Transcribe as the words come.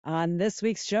On this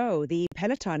week's show, the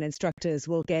Peloton instructors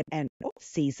will get an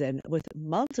off-season with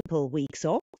multiple weeks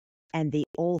off, and the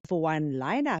all-for-one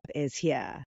lineup is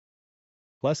here.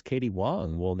 Plus,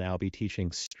 Wang will now be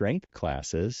teaching strength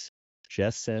classes.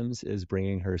 Jess Sims is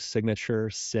bringing her signature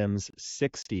Sims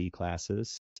 60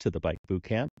 classes to the Bike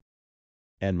Bootcamp,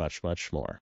 and much, much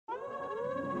more.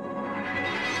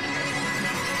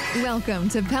 Welcome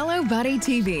to Pelo Buddy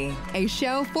TV, a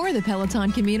show for the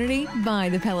Peloton community by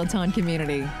the Peloton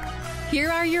community. Here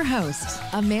are your hosts,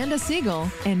 Amanda Siegel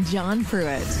and John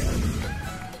Pruitt.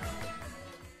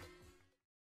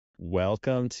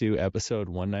 Welcome to episode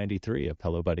 193 of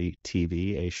Pelo Buddy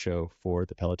TV, a show for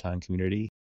the Peloton community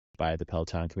by the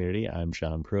Peloton community. I'm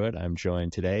John Pruitt. I'm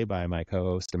joined today by my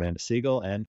co-host Amanda Siegel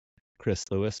and Chris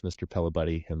Lewis, Mr. Pelo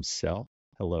Buddy himself.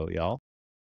 Hello, y'all.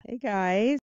 Hey,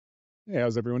 guys. Hey,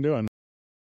 how's everyone doing?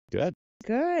 Good.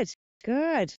 Good.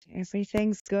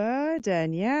 Everything's good.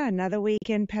 And yeah, another week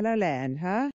in Peloland,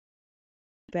 huh?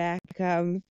 Back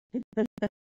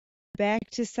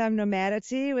to some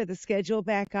normality with the schedule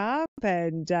back up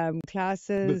and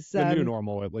classes. The new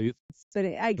normal, at least.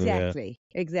 Exactly.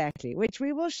 Which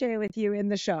we will share with you in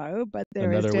the show. But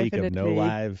there another is week definitely of no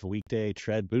live weekday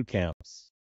tread boot camps.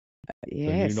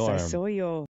 Yes,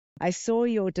 I saw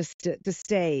your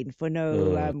disdain for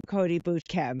no Cody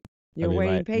Bootcamp. You're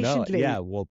waiting patiently.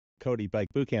 Cody Bike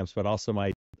Bootcamps, but also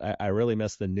I really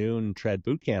miss the noon tread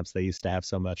boot camps they used to have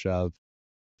so much of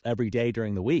every day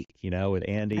during the week, with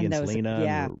Andy and Selena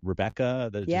and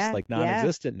Rebecca. They're just like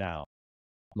non-existent now.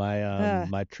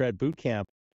 My tread boot camp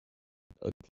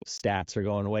stats are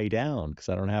going way down because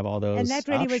I don't have all those. And that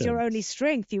really options. was your only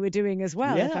strength you were doing as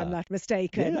well, if I'm not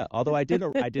mistaken. Yeah, although I did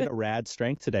a rad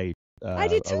strength today. I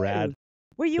did too.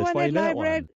 Were you on that live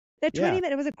rad? That 20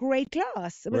 minute, it was a great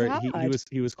class. It was hard.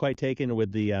 He was quite taken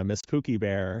with the Miss Pookie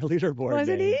Bear leaderboard.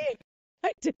 Wasn't game.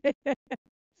 he?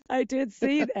 I did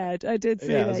see that.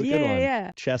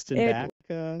 Yeah. Chest and back.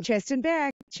 Chest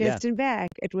and back.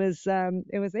 It was. I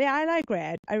like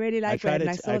rad. I really like rad, and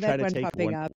I saw that one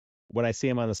popping up. When I see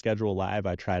him on the schedule live,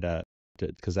 I try to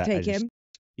because take him.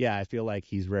 Yeah, I feel like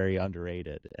he's very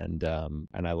underrated, and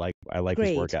I like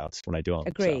his workouts when I do them.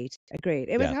 Agreed.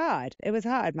 It was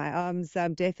hard. My arms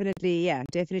definitely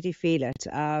feel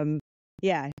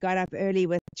it. Got up early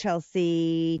with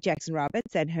Chelsea Jackson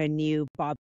Roberts and her new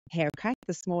bob haircut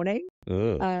this morning.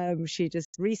 She just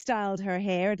restyled her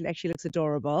hair. It actually looks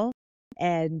adorable.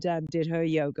 And did her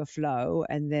yoga flow,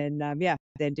 and then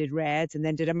did rads, and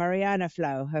then did a Mariana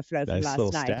flow, her flow from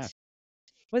last night. Stack.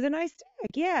 Was a nice stack,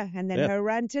 yeah. And then her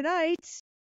run tonight.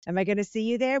 Am I going to see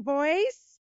you there, boys?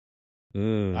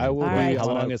 I will be. How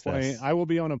long is this? I will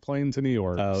be on a plane to New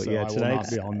York. Oh, so yeah, I will not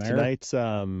be on there. Tonight's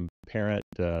parent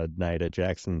night at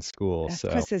Jackson School. Of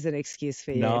course, there's an excuse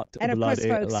for you. And of course,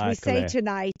 folks,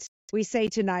 we say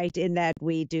tonight in that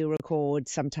we do record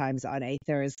sometimes on a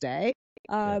Thursday.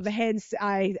 Hence,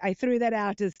 I threw that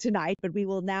out as tonight, but we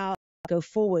will now go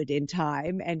forward in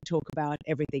time and talk about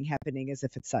everything happening as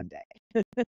if it's Sunday.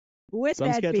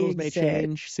 Some schedules may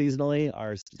change seasonally.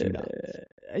 Ours do not.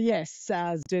 Yes,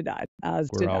 ours do not.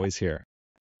 We're always here.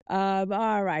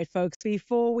 All right, folks,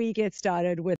 before we get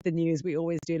started with the news, we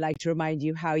always do like to remind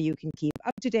you how you can keep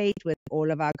up to date with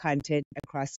all of our content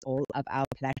across all of our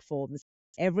platforms.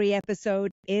 Every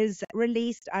episode is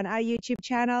released on our YouTube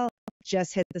channel.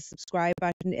 Just hit the subscribe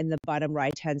button in the bottom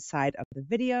right-hand side of the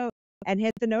video and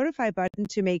hit the notify button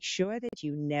to make sure that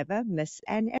you never miss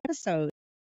an episode.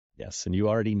 Yes, and you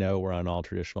already know we're on all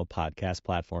traditional podcast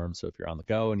platforms. So if you're on the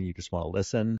go and you just want to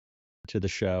listen to the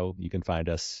show, you can find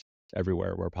us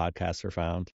everywhere where podcasts are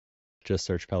found. Just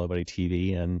search Pelo Buddy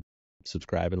TV and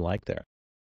subscribe and like there.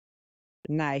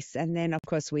 Nice. And then, of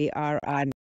course, we are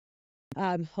on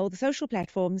all the social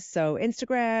platforms. So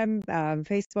Instagram,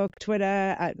 Facebook,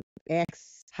 Twitter,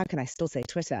 X. How can I still say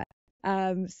Twitter?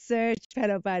 Search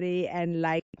Pelo Buddy and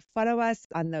follow us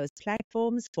on those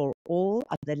platforms for all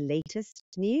of the latest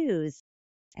news.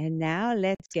 And now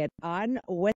let's get on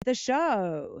with the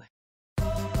show.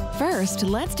 First,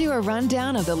 let's do a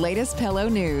rundown of the latest Pelo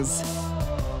news.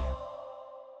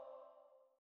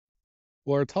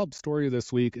 Well, our top story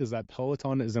this week is that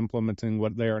Peloton is implementing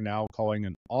what they are now calling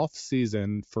an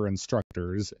off-season for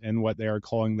instructors and what they are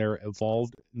calling their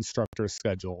evolved instructor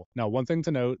schedule. Now, one thing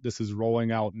to note, this is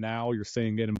rolling out now. You're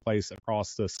seeing it in place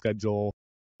across the schedule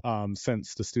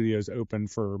since the studio's open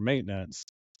for maintenance.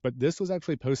 But this was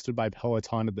actually posted by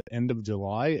Peloton at the end of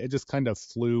July. It just kind of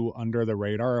flew under the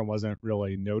radar and wasn't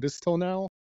really noticed till now.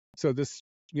 So this,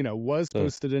 was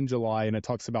posted in July, and it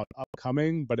talks about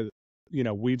upcoming, but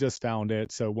we just found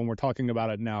it. So when we're talking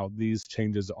about it now, these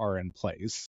changes are in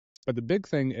place. But the big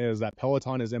thing is that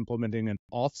Peloton is implementing an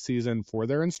off season for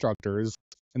their instructors.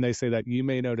 And they say that you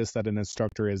may notice that an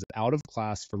instructor is out of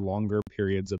class for longer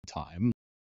periods of time.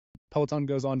 Peloton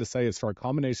goes on to say it's for a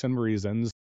combination of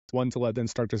reasons. One, to let the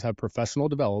instructors have professional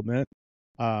development.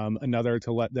 Another,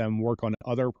 to let them work on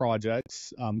other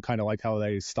projects, kind of like how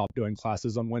they stopped doing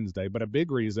classes on Wednesday. But a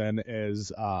big reason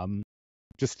is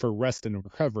just for rest and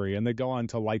recovery. And they go on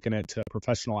to liken it to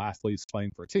professional athletes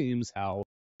playing for teams, how,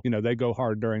 they go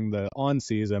hard during the on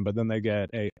season, but then they get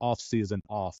a off season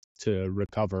off to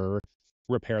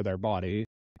repair their body.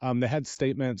 They had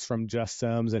statements from Jess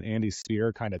Sims and Andy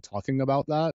Spear kind of talking about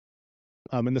that.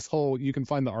 And you can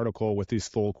find the article with these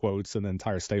full quotes and the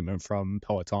entire statement from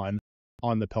Peloton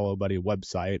on the Pelo Buddy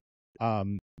website.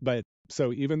 But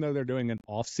so even though they're doing an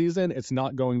off season, it's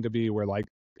not going to be where like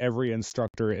every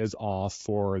instructor is off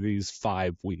for these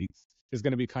 5 weeks. It's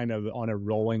going to be kind of on a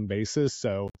rolling basis.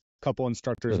 So a couple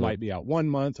instructors might be out 1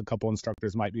 month, a couple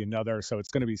instructors might be another. So it's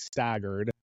going to be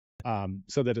staggered,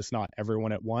 so that it's not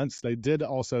everyone at once. They did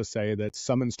also say that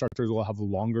some instructors will have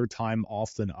longer time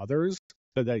off than others,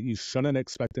 but that you shouldn't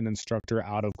expect an instructor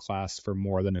out of class for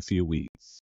more than a few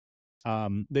weeks.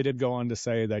 They did go on to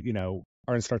say that,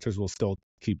 our instructors will still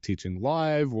keep teaching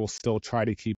live. We'll still try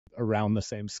to keep around the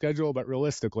same schedule, but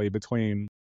realistically, between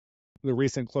the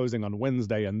recent closing on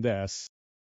Wednesday and this,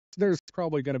 there's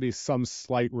probably going to be some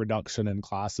slight reduction in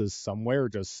classes somewhere.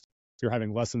 Just you're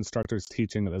having less instructors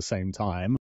teaching at the same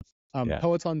time.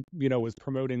 Peloton, was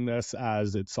promoting this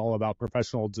as it's all about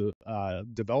professional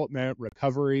development,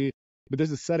 recovery. But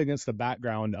this is set against the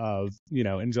background of,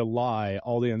 in July,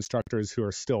 all the instructors who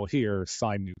are still here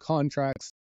signed new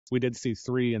contracts. We did see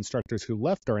 3 instructors who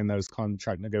left during those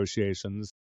contract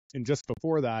negotiations. And just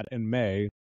before that, in May,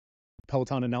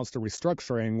 Peloton announced a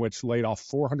restructuring, which laid off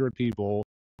 400 people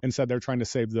and said they're trying to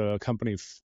save the company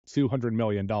 $200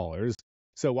 million.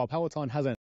 So while Peloton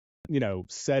hasn't,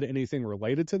 said anything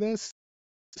related to this,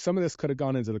 some of this could have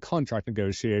gone into the contract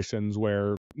negotiations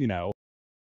where,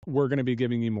 we're going to be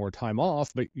giving you more time off,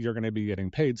 but you're going to be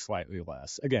getting paid slightly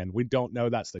less. Again, we don't know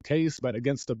that's the case, but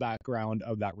against the background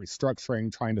of that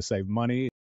restructuring, trying to save money,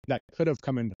 that could have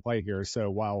come into play here.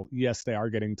 So while, yes, they are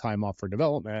getting time off for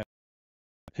development,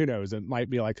 who knows? It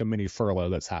might be like a mini furlough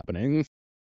that's happening.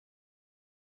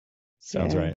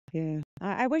 Sounds right. Yeah.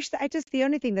 I wish that the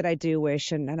only thing that I do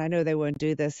wish, and I know they won't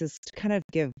do this, is to kind of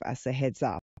give us a heads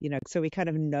up, so we kind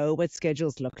of know what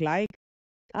schedules look like.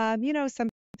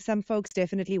 Some folks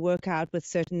definitely work out with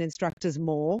certain instructors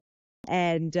more.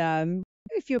 And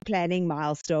if you're planning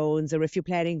milestones or if you're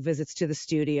planning visits to the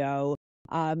studio,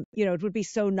 it would be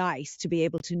so nice to be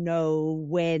able to know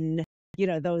when,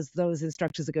 those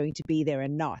instructors are going to be there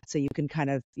and not. So you can kind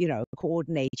of,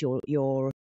 coordinate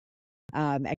your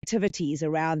activities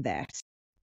around that.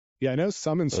 Yeah, I know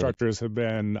some instructors have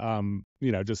been,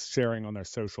 just sharing on their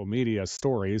social media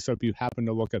stories. So if you happen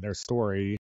to look at their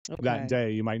story, that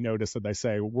day, you might notice that they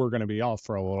say, we're going to be off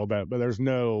for a little bit, but there's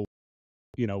no,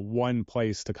 one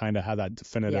place to kind of have that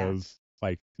definitive,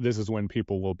 like, this is when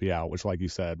people will be out, which, like you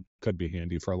said, could be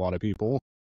handy for a lot of people.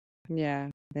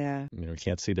 Yeah. We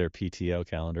can't see their PTO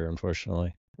calendar,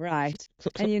 unfortunately. Right.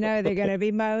 And they're going to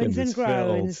be moans and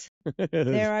groans.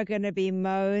 There are going to be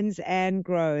moans and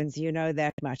groans. You know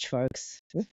that much, folks.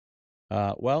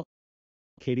 Well,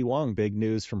 Katie Wang, big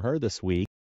news from her this week.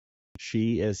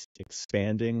 She is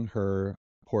expanding her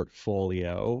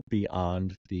portfolio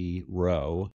beyond the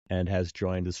row and has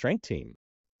joined the strength team.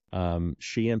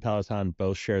 She and Peloton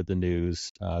both shared the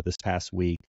news this past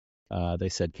week. They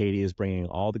said Katie is bringing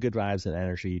all the good vibes and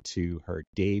energy to her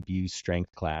debut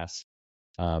strength class.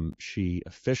 She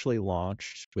officially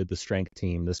launched with the strength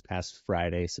team this past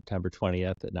Friday, September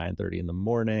 20th at 9:30 in the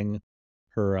morning.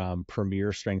 Her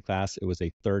premier strength class, it was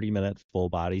a 30-minute full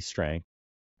body strength.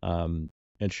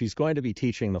 And she's going to be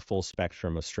teaching the full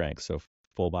spectrum of strength, so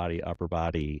full body, upper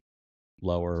body,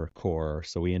 lower core.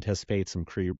 So we anticipate some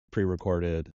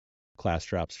pre-recorded class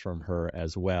drops from her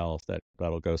as well.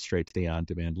 That'll go straight to the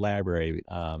on-demand library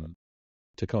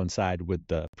to coincide with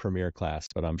the premiere class.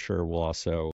 But I'm sure we'll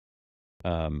also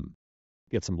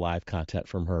get some live content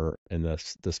from her in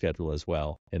the schedule as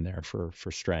well in there for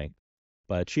strength.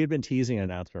 But she had been teasing an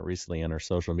announcement recently on her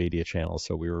social media channels,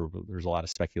 so there's a lot of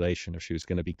speculation if she was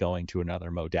going to be going to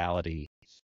another modality.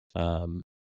 And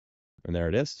there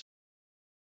it is.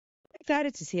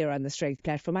 Excited to see her on the strength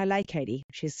platform. I like Katie.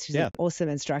 She's an awesome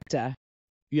instructor.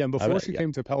 Yeah, and before she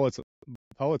came to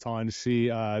Peloton, she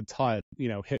taught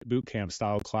HIIT bootcamp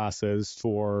style classes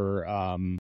for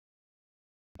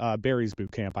Barry's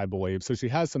bootcamp, I believe. So she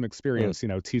has some experience,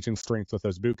 teaching strength with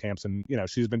those bootcamps, and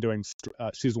she's been doing.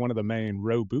 She's one of the main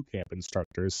row bootcamp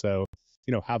instructors. So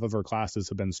half of her classes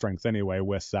have been strength anyway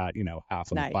with that,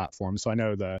 half on the platform. So I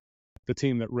know the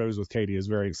team that rows with Katie is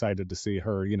very excited to see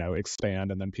her,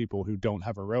 expand. And then people who don't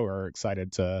have a rower are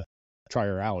excited to try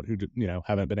her out who,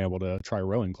 haven't been able to try a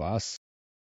rowing class.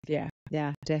 Yeah,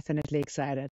 definitely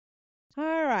excited.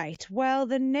 All right. Well,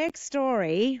 the next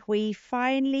story, we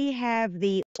finally have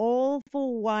the All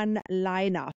for One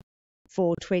lineup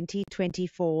for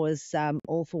 2024's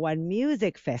All for One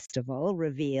Music Festival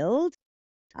revealed.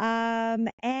 And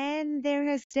there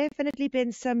has definitely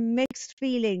been some mixed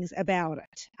feelings about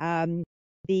it.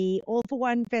 The All for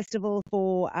One Festival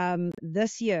for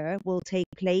this year will take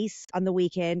place on the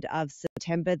weekend of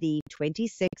September the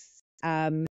 26th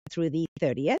through the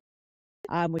 30th,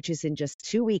 which is in just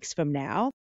 2 weeks from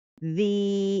now.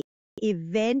 The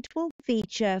event will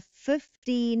feature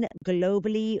 15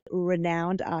 globally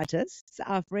renowned artists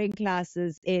offering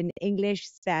classes in English,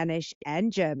 Spanish,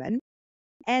 and German.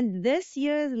 And this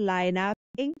year's lineup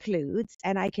includes,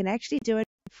 and I can actually do it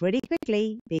pretty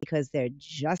quickly because there are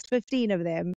just 15 of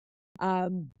them,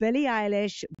 Billie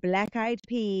Eilish, Black Eyed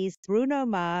Peas, Bruno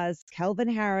Mars, Calvin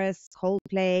Harris,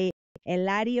 Coldplay,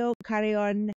 Eladio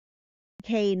Carrion,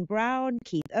 Kane Brown,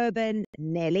 Keith Urban,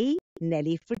 Nelly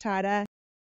Furtado,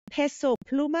 Peso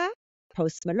Pluma,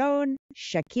 Post Malone,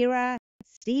 Shakira,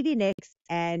 Stevie Nicks,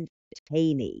 and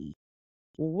Taney.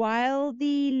 While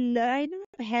the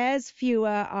lineup has fewer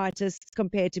artists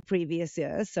compared to previous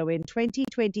years, so in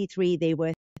 2023 they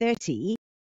were 30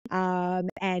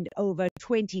 and over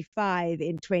 25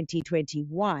 in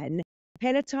 2021,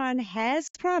 Peloton has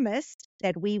promised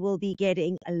that we will be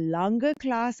getting longer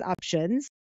class options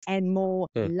and more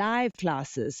live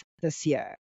classes this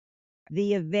year.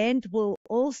 The event will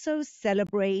also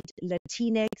celebrate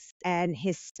Latinx and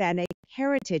Hispanic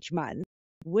Heritage Month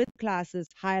with classes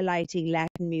highlighting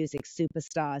Latin music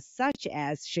superstars such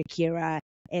as Shakira,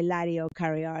 Eladio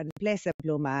Carrion, Peso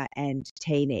Pluma, and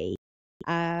Taney.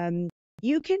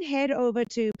 You can head over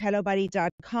to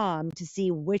pelobuddy.com to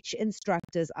see which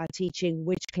instructors are teaching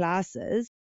which classes.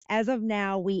 As of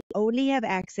now, we only have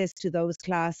access to those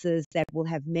classes that will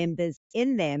have members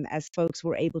in them, as folks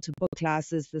were able to book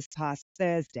classes this past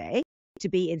Thursday to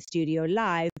be in studio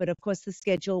live. But of course, the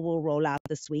schedule will roll out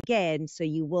this weekend, so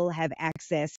you will have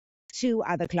access to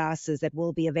other classes that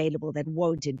will be available that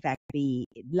won't, in fact, be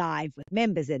live with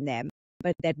members in them,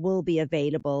 but that will be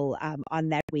available on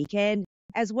that weekend.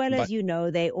 As well as,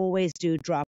 they always do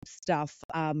drop stuff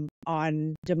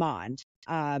on demand.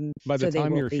 By the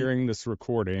time you're hearing this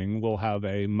recording, we'll have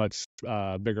a much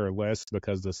bigger list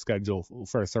because the schedule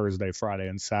for Thursday, Friday,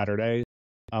 and Saturday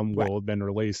will have been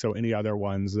released. So any other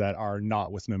ones that are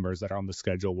not with members that are on the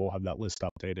schedule, we'll have that list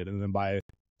updated. And then by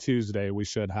Tuesday, we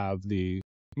should have the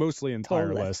mostly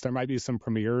entire list. There might be some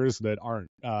premieres that aren't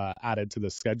added to the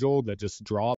schedule that just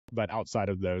drop, but outside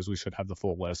of those, we should have the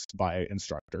full list by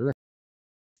instructor.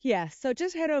 Yeah, so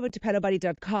just head over to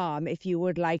pelobuddy.com if you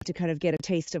would like to kind of get a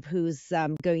taste of who's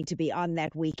going to be on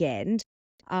that weekend,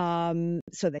 so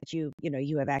that you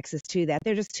have access to that.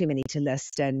 There are just too many to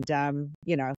list, and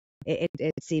it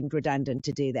seemed redundant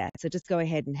to do that. So just go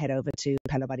ahead and head over to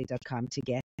pelobuddy.com to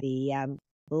get the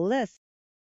list.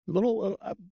 A little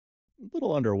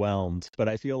underwhelmed, but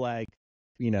I feel like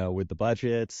with the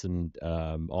budgets and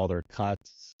all their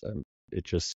cuts, it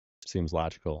just seems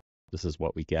logical. This is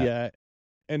what we get. Yeah.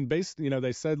 And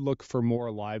they said look for more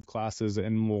live classes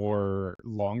and more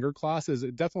longer classes.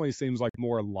 It definitely seems like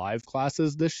more live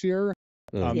classes this year.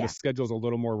 The schedule's a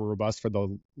little more robust for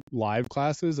the live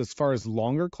classes. As far as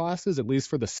longer classes, at least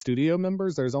for the studio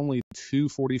members, there's only 2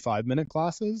 45-minute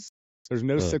classes. There's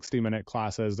no 60-minute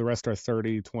classes. The rest are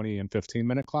 30, 20, and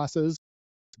 15-minute classes.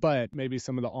 But maybe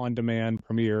some of the on-demand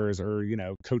premieres or,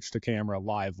 coach-to-camera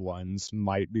live ones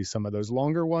might be some of those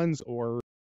longer ones, or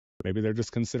maybe they're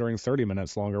just considering 30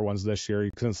 minutes longer ones this year.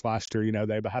 Since last year,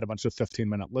 they had a bunch of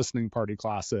 15-minute listening party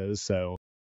classes. So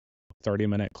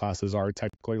 30-minute classes are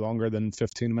technically longer than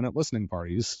 15-minute listening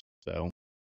parties. So.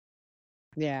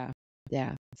 Yeah.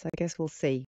 So I guess we'll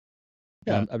see.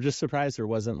 Yeah. I'm just surprised there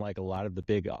wasn't like a lot of the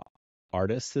big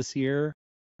artists this year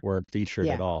weren't featured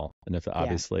at all. And if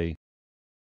obviously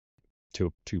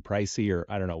too pricey, or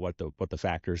I don't know what the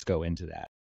factors go into that,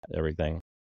 everything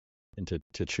into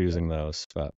choosing those.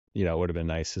 But it would have been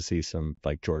nice to see some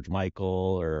like George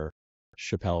Michael or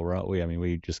Chappelle Roan.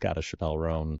 We just got a Chappelle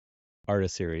Roan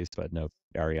artist series, but no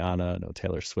Ariana, no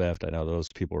Taylor Swift. I know those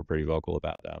people were pretty vocal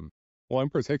about them. Well, in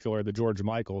particular, the George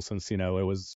Michael, since it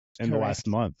was in the last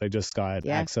month, they just got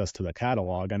access to the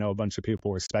catalog. I know a bunch of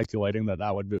people were speculating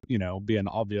that would be an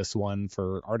obvious one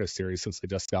for artist series since they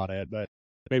just got it, but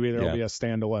maybe there'll be a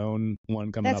standalone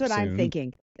one coming up soon. That's what I'm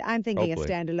thinking. I'm thinking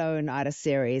Hopefully. a standalone out of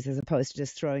series as opposed to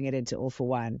just throwing it into all for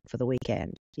one for the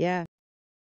weekend. Yeah.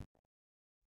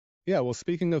 Yeah, well,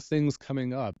 speaking of things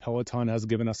coming up, Peloton has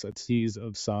given us a tease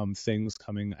of some things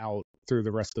coming out through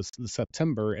the rest of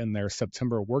September in their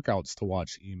September workouts to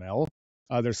watch email.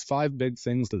 There's 5 big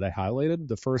things that they highlighted.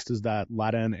 The first is that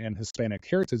Latin and Hispanic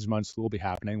Heritage Months will be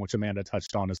happening, which Amanda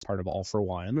touched on as part of All for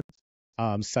One.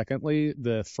 Secondly,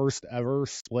 the first ever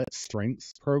split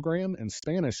strength program in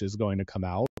Spanish is going to come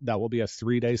out. That will be a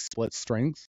 3-day split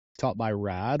strength taught by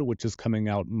RAD, which is coming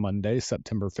out Monday,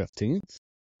 September 15th.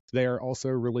 They are also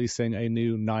releasing a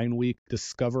new 9-week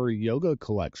Discover Yoga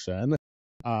collection.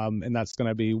 And that's going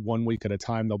to be 1 week at a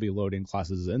time. They'll be loading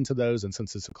classes into those. And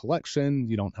since it's a collection,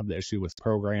 you don't have the issue with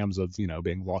programs of,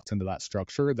 being locked into that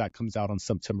structure. That comes out on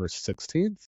September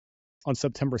 16th. On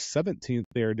September 17th,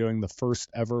 they are doing the first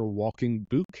ever walking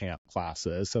boot camp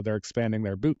classes. So they're expanding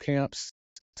their boot camps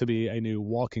to be a new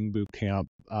walking boot camp,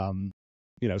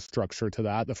 structure to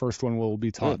that. The first one will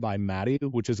be taught by Maddie,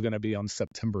 which is going to be on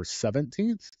September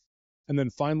 17th. And then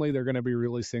finally, they're going to be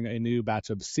releasing a new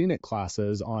batch of scenic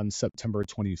classes on September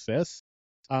 25th.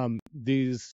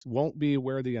 These won't be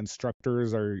where the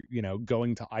instructors are,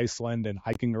 going to Iceland and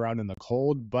hiking around in the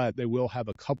cold, but they will have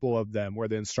a couple of them where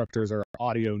the instructors are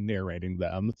audio narrating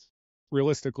them.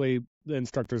 Realistically, the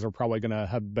instructors are probably going to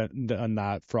have done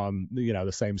that from, the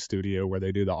same studio where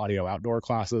they do the audio outdoor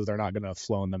classes. They're not going to have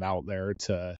flown them out there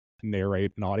to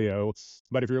narrate an audio.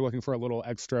 But if you're looking for a little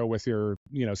extra with your,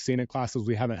 scenic classes,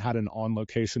 we haven't had an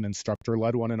on-location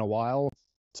instructor-led one in a while.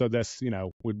 So this,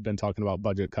 we've been talking about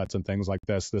budget cuts and things like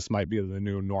this. This might be the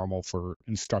new normal for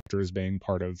instructors being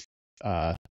part of,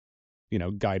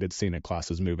 guided scenic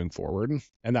classes moving forward.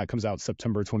 And that comes out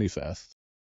September 25th.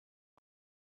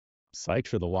 Psyched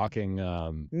for the walking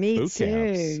Me boot too.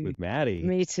 camps with Maddie.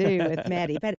 Me too, with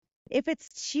Maddie. But if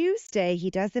it's Tuesday,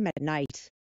 he does them at night.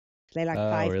 They're like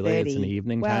 5:30. Really? It's an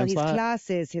evening time slot?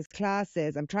 His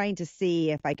classes. I'm trying to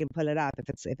see if I can pull it up, if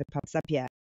it pops up yet.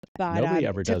 But nobody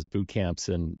ever does boot camps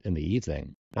in the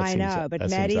evening. I know, but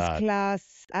Maddie's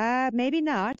class, maybe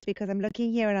not, because I'm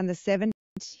looking here and on the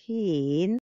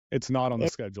 17th. It's not on the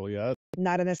schedule yet.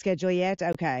 Not on the schedule yet?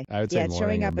 Okay. I would say it's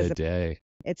showing up midday.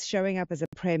 It's showing up as a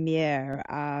premiere,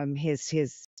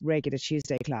 his regular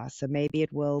Tuesday class. So maybe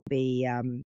it will be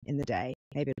in the day.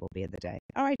 Maybe it will be in the day.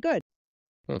 All right, good.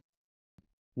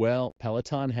 Well,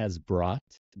 Peloton has brought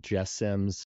Jess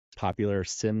Sims' popular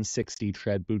Sim 60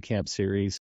 Tread Bootcamp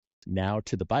series now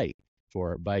to the bike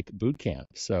for Bike Bootcamp.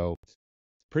 So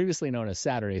previously known as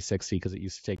Saturday 60 because it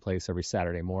used to take place every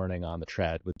Saturday morning on the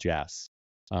tread with Jess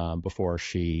before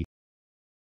she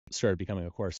started becoming a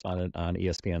correspondent on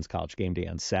ESPN's College Game Day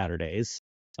on Saturdays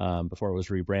before it was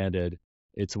rebranded.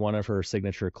 It's one of her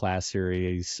signature class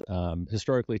series.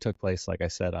 Historically took place, like I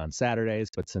said, on Saturdays,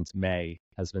 but since May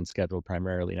has been scheduled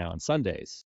primarily now on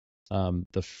Sundays.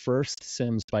 The first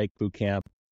Sims Bike Bootcamp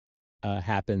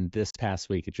happened this past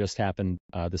week. It just happened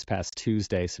this past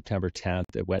Tuesday, September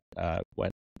 10th. It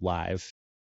went live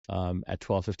at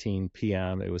 12:15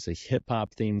 p.m. It was a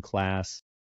hip-hop themed class.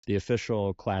 The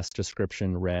official class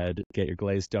description read, "Get your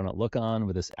glazed donut look on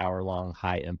with this hour-long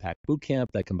high-impact bootcamp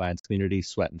that combines community,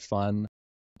 sweat, and fun."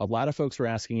 A lot of folks were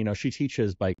asking, she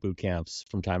teaches bike boot camps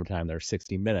from time to time. They're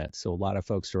 60 minutes. So a lot of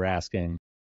folks are asking,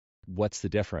 what's the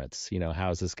difference? How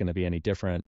is this going to be any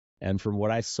different? And from what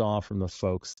I saw from the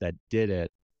folks that did it,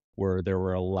 there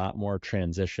were a lot more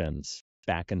transitions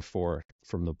back and forth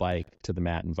from the bike to the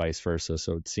mat and vice versa.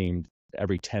 So it seemed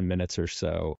every 10 minutes or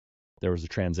so, there was a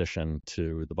transition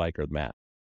to the bike or the mat.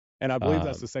 And I believe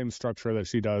that's the same structure that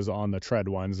she does on the tread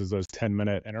ones, is those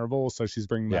 10-minute intervals. So she's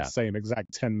bringing that same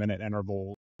exact 10-minute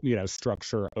interval,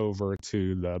 structure over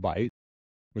to the bike,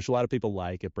 which a lot of people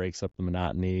like. It breaks up the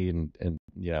monotony, and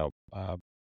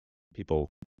people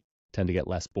tend to get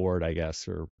less bored, I guess,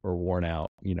 or worn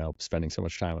out, spending so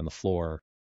much time on the floor,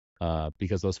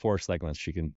 because those 4 segments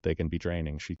they can be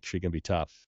draining. She can be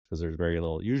tough because there's very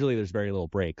little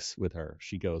breaks with her.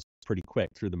 She goes pretty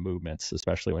quick through the movements,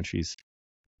 especially when she's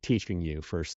teaching you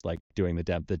first, like doing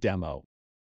the demo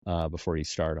before you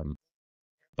start them.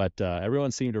 But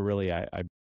everyone seemed to really,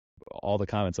 all the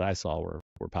comments I saw were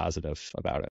positive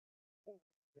about it.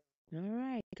 All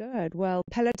right, good. Well,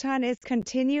 Peloton is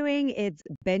continuing its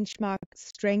benchmark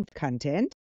strength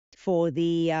content for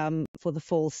the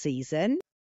fall season,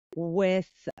 with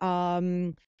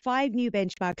 5 new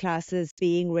benchmark classes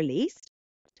being released,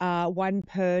 1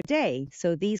 per day.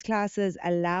 So these classes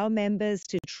allow members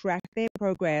to track their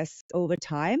progress over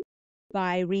time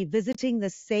by revisiting the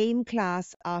same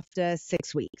class after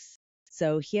 6 weeks.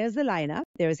 So here's the lineup.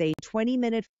 There's a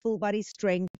 20-minute full body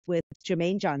strength with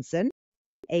Jermaine Johnson,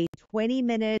 a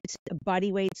 20-minute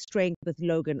bodyweight strength with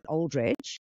Logan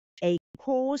Aldridge, a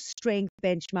core strength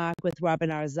benchmark with Robin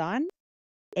Arzon,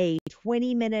 a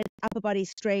 20-minute upper body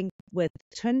strength with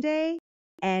Tunde,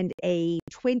 and a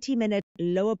 20-minute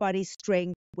lower body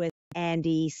strength with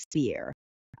Andy Spear.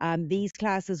 These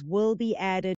classes will be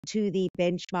added to the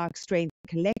Benchmark Strength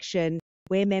collection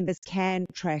where members can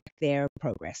track their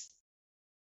progress.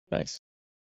 Nice.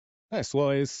 Nice. Well,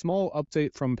 a small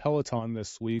update from Peloton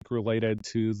this week related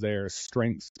to their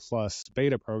Strength Plus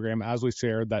beta program. As we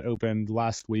shared, that opened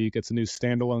last week. It's a new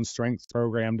standalone strength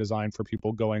program designed for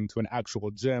people going to an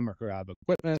actual gym or who have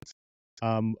equipment.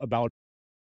 About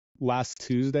last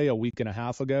Tuesday, a week and a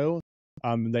half ago,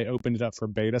 they opened it up for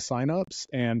beta signups,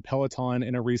 and Peloton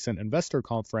in a recent investor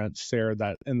conference shared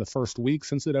that in the first week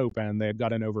since it opened, they had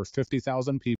gotten over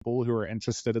 50,000 people who were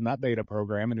interested in that beta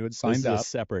program and who had signed up. This is a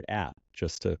separate app,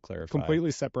 just to clarify.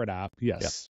 Completely separate app,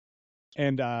 yes.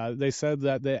 Yep. And they said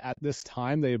that at this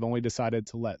time, they've only decided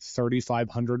to let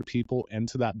 3,500 people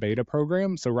into that beta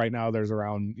program. So right now there's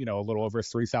around, a little over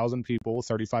 3,000 people,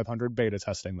 3,500 beta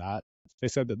testing that. They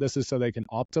said that this is so they can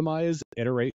optimize,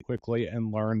 iterate quickly,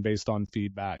 and learn based on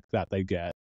feedback that they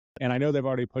get. And I know they've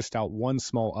already pushed out one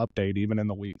small update, even in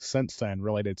the week since then,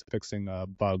 related to fixing a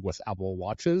bug with Apple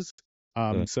Watches.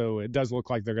 So it does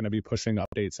look like they're going to be pushing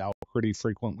updates out pretty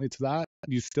frequently to that.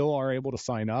 You still are able to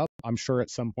sign up. I'm sure at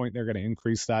some point they're going to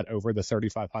increase that over the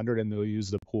 3,500 and they'll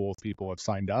use the pool of people who have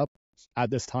signed up.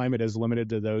 At this time, it is limited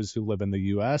to those who live in the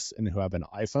US and who have an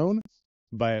iPhone.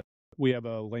 But we have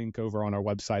a link over on our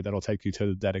website that'll take you to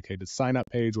the dedicated sign up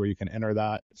page where you can enter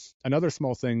that. Another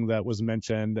small thing that was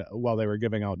mentioned while they were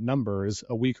giving out numbers,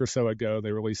 a week or so ago,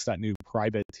 they released that new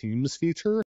private teams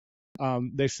feature.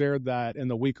 They shared that in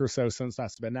the week or so since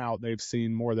that's been out, they've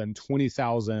seen more than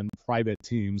 20,000 private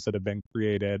teams that have been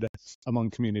created among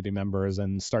community members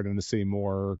and starting to see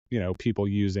more, people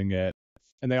using it.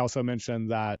 And they also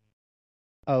mentioned that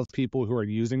of people who are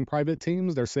using private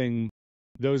teams, they're saying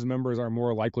those members are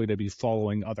more likely to be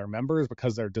following other members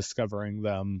because they're discovering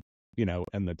them,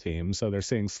 in the team. So they're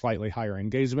seeing slightly higher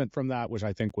engagement from that, which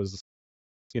I think was,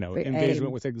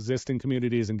 engagement with existing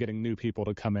communities and getting new people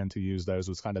to come in to use those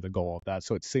was kind of the goal of that.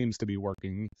 So it seems to be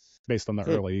working based on the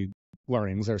early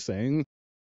learnings they're seeing.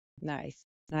 Nice.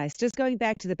 Just going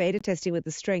back to the beta testing with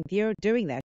the strength, you're doing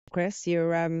that, Chris. You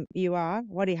are.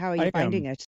 How are you finding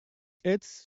it?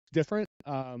 It's different.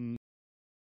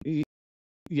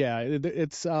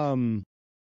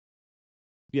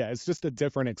 It's just a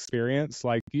different experience.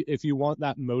 Like if you want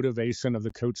that motivation of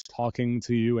the coach talking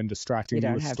to you and distracting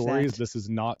you with stories, this is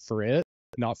not for you.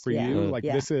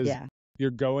 This is, you're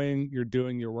doing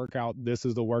your workout. This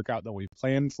is the workout that we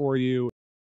planned for you.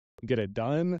 Get it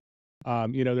done.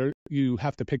 You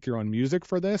have to pick your own music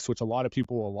for this, which a lot of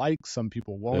people will like. Some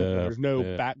people won't. There's no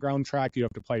background track. You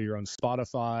have to play your own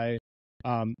Spotify.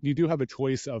 You do have a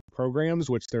choice of programs,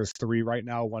 which there's 3 right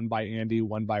now, one by Andy,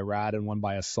 one by Rad, and one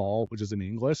by Asal, which is in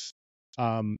English.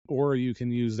 Or you can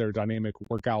use their dynamic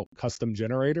workout custom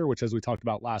generator, which, as we talked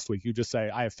about last week, you just say,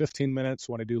 I have 15 minutes,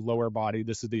 want to do lower body,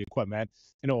 this is the equipment,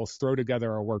 and it will throw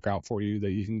together a workout for you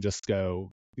that you can just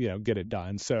go, get it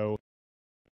done. So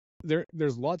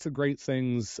there's lots of great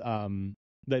things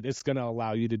that it's going to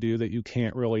allow you to do that you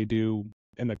can't really do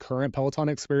in the current Peloton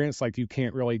experience. Like you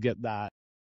can't really get that,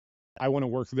 I want to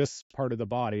work this part of the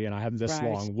body and I have this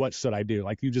long, what should I do?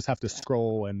 Like you just have to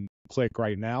scroll and click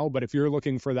right now. But if you're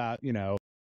looking for that,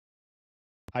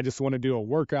 I just want to do a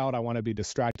workout, I want to be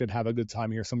distracted, have a good time,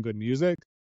 hear some good music,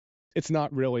 it's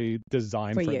not really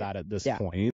designed for that at this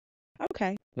point.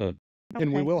 Okay.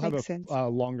 And we will have a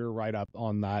longer write-up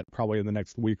on that probably in the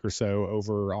next week or so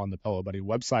over on the Pelo Buddy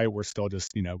website. We're still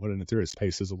just, putting it through its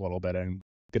paces a little bit and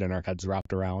getting our heads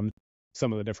wrapped around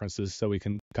some of the differences so we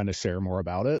can kind of share more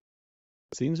about it.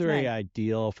 Seems very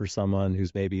ideal for someone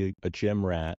who's maybe a gym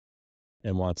rat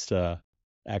and wants to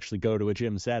actually go to a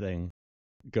gym setting,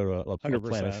 go to a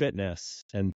Planet Fitness,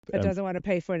 but doesn't want to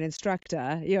pay for an instructor.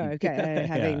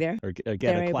 Having there or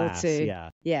get a class,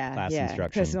 class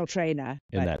instruction, personal trainer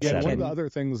in that setting. One of the other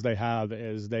things they have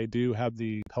is they do have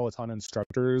the Peloton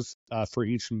instructors for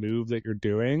each move that you're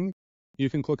doing. You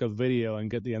can click a video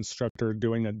and get the instructor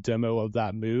doing a demo of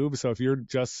that move. So if you're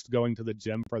just going to the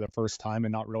gym for the first time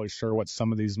and not really sure what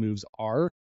some of these moves are,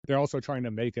 they're also trying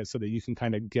to make it so that you can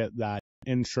kind of get that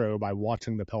intro by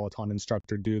watching the Peloton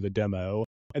instructor do the demo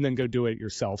and then go do it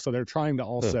yourself. So they're trying to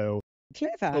also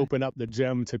open up the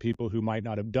gym to people who might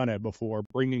not have done it before,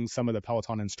 bringing some of the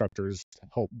Peloton instructors to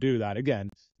help do that. Again,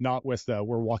 not with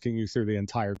we're walking you through the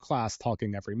entire class,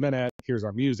 talking every minute, here's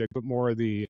our music, but more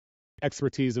the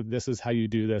expertise of this is how you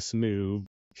do this move.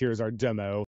 Here's our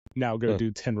demo. Now go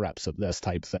do 10 reps of this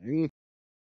type thing.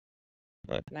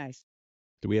 Nice.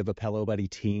 Do we have a Pelo Buddy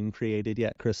team created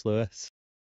yet, Chris Lewis?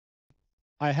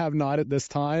 I have not at this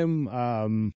time.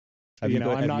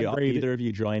 Either of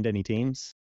you joined any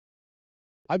teams?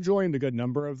 I've joined a good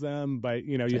number of them, but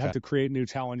you have to create new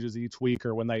challenges each week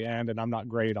or when they end, and I'm not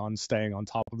great on staying on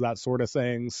top of that sort of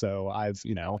thing. So I've,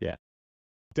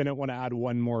 didn't want to add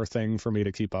one more thing for me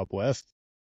to keep up with.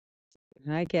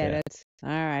 I get it. All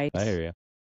right. I hear you.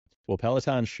 Well,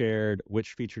 Peloton shared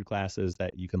which featured classes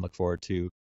that you can look forward to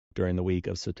during the week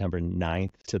of September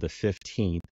 9th to the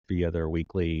 15th via their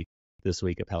weekly This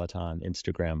Week at Peloton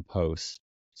Instagram posts.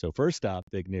 So first up,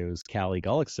 big news, Callie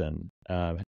Gullickson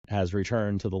has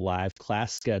returned to the live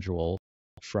class schedule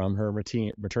from her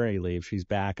maternity leave. She's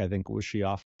back. I think, was she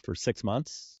off for 6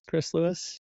 months, Chris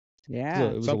Lewis? Yeah.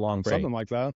 It was a long break. Something like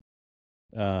that.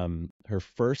 Her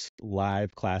first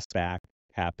live class back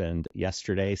happened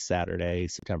yesterday, Saturday,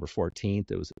 September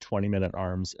 14th. It was a 20-minute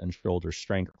arms and shoulder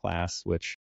strength class,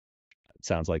 which it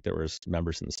sounds like there was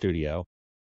members in the studio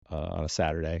on a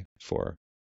Saturday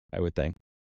I would think.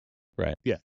 Right.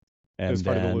 Yeah. And it was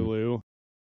part of the Lulu.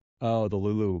 Oh, the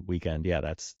Lulu weekend. Yeah,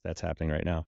 that's happening right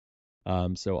now.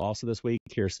 So also this week,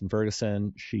 Kirsten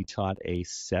Ferguson, she taught a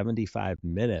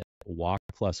 75-minute walk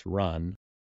plus run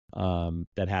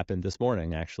that happened this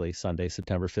morning, actually, Sunday,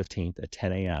 September 15th at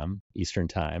 10 a.m. Eastern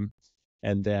Time.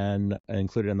 And then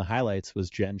included in the highlights was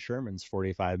Jen Sherman's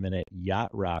 45-minute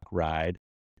yacht rock ride,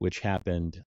 which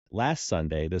happened last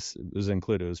Sunday. This was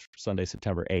included. It was Sunday,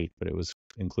 September 8th, but it was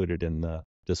included in the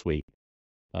this week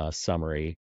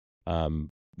summary,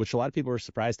 which a lot of people were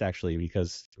surprised, actually,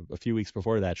 because a few weeks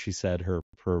before that, she said her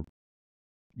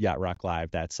Yacht Rock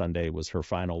Live that Sunday was her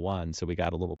final one. So we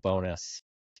got a little bonus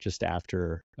just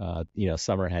after,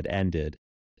 summer had ended.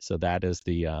 So that is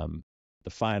the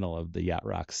final of the Yacht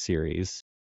Rock series.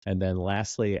 And then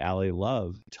lastly, Allie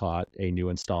Love taught a new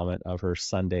installment of her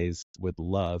Sundays with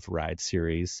Love ride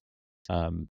series.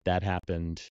 That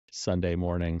happened Sunday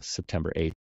morning, September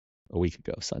 8th, a week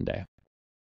ago Sunday.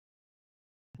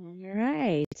 All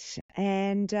right.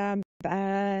 And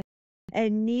a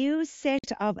new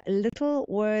set of Little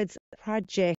Words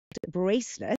Project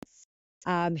bracelets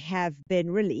have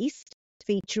been released,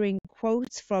 featuring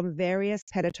quotes from various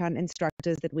Peloton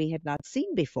instructors that we had not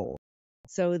seen before.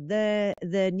 So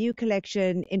the new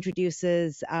collection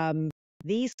introduces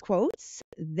these quotes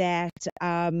that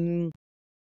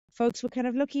folks were kind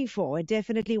of looking for and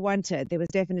definitely wanted. There was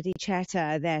definitely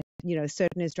chatter that,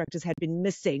 certain instructors had been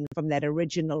missing from that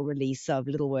original release of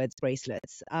Little Words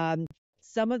bracelets.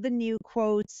 Some of the new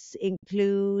quotes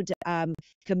include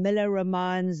Camilla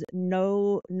Ramon's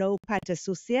No Pata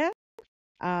Sucia,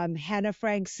 Hannah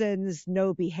Frankson's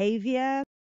No Behavior,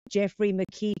 Jeffrey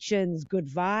McKeechan's Good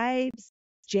Vibes,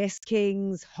 Jess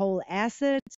King's Whole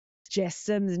Asset, Jess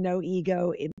Sims' No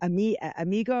Ego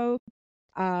Amigo,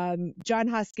 John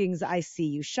Hosking's I See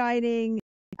You Shining,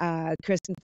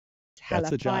 Kristen Halafaya.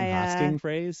 That's a John Hosking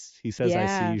phrase? He says, I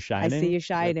see you shining? I see you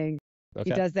shining. Okay.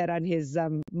 He does that on his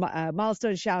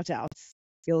milestone shout-outs.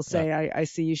 He'll say, I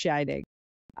see you shining.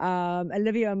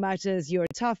 Olivia Mata's You're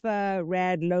Tougher,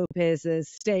 Rad Lopez's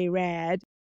Stay Rad.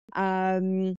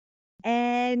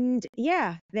 And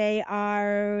yeah, they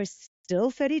are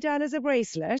still $30 a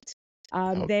bracelet.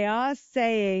 They are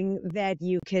saying that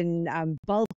you can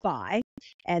bulk buy,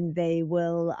 and they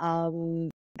will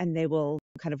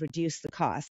kind of reduce the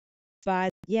cost.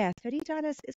 But yeah,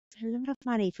 $30 is a lot of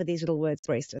money for these Little Words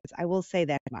bracelets. I will say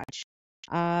that much.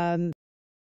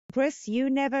 Chris, you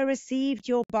never received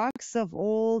your box of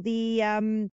all the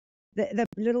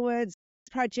Little Words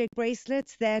Project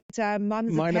bracelets that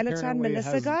Moms of Peloton,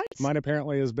 Melissa got? Mine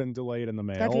apparently has been delayed in the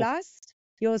mail. Got lost?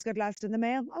 Yours got lost in the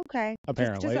mail? Okay.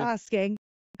 Apparently. Just asking.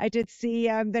 I did see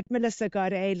that Melissa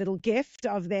got a little gift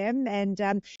of them. And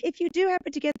if you do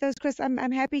happen to get those, Chris, I'm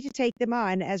happy to take them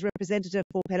on as representative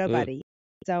for Pelo Buddy.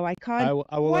 So I can't.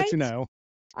 I will let you know.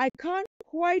 I can't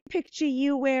quite picture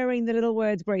you wearing the Little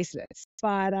Words bracelets,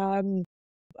 but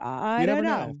I don't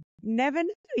know. Never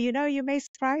know. You may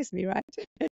surprise me, right?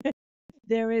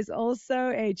 There is also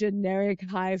a generic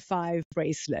high five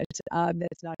bracelet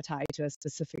that's not tied to a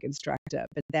specific instructor,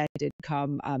 but that did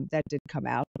come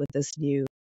out with this new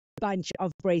bunch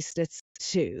of bracelets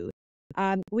too.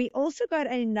 We also got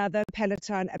another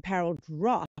Peloton apparel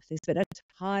drop. There's been a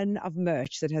ton of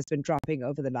merch that has been dropping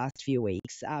over the last few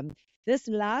weeks. This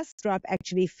last drop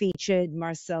actually featured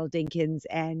Marcel Dinkins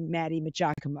and Maddie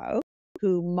Majacomo,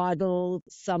 who modeled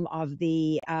some of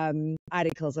the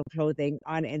articles of clothing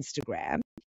on Instagram.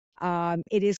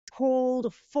 It is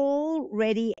called Fall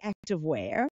Ready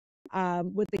Activewear.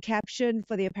 with the caption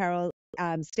for the apparel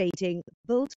stating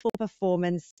built for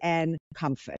performance and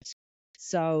comfort.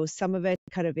 So some of it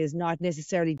kind of is not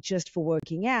necessarily just for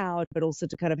working out, but also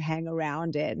to kind of hang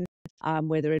around in,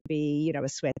 whether it be, a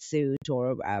sweatsuit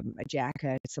or a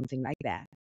jacket, something like that.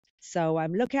 So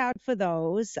look out for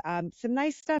those. Some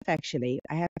nice stuff, actually.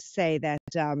 I have to say that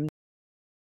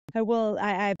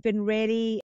I've been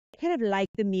really kind of like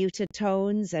the muted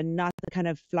tones and not the kind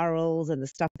of florals and the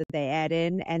stuff that they add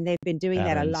in. And they've been doing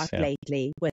that a lot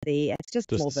lately with it's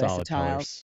just more versatile.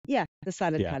 Colors. Yeah, the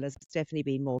silent colors. It's definitely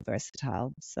been more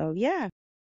versatile. So, yeah.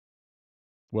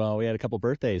 Well, we had a couple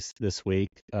birthdays this week.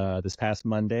 This past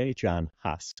Monday, John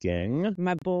Hosking.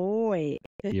 My boy.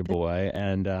 Your boy.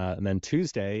 And then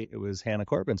Tuesday, it was Hannah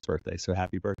Corbin's birthday. So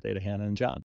happy birthday to Hannah and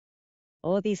John.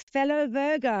 All these fellow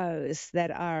Virgos that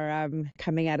are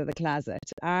coming out of the closet.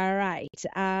 All right.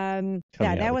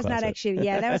 That was not actually,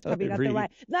 that was probably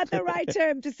not the right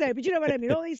term to say, but you know what I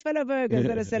mean. All these fellow Virgos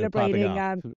that are celebrating,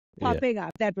 popping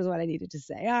up. That was what I needed to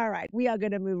say. All right. We are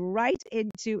going to move right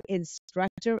into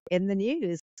Instructor in the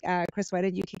News. Chris, why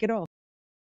don't you kick it off?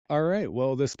 All right.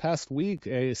 Well, this past week,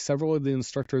 several of the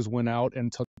instructors went out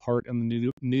and took part in the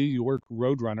New York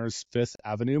Roadrunners 5th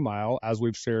Avenue Mile. As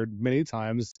we've shared many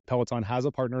times, Peloton has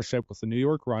a partnership with the New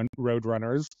York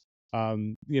Roadrunners.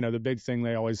 The big thing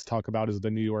they always talk about is the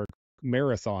New York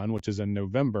Marathon, which is in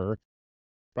November.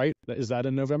 Right? Is that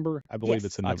in November? I believe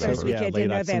it's in November. First weekend in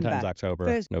November. Sometimes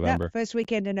October, November. First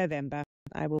weekend in November.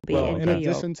 I will be in New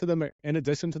York. In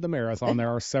addition to the marathon, there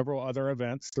are several other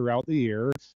events throughout the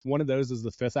year. One of those is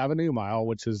the 5th Avenue Mile,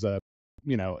 which is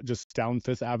just down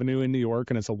 5th Avenue in New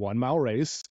York, and it's a 1-mile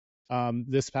race.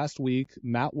 This past week,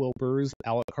 Matt Wilpers,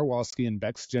 Alec Karwowski, and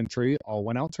Bex Gentry all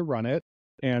went out to run it.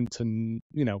 And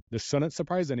this shouldn't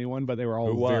surprise anyone, but they were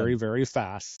all very, very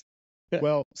fast.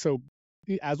 Well, so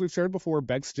as we've shared before,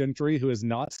 Bex Gentry, who is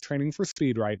not training for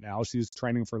speed right now, she's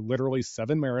training for literally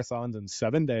 7 marathons in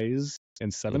 7 days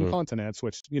in 7 continents,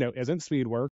 which, isn't speed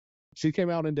work. She came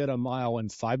out and did a mile in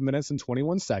 5 minutes and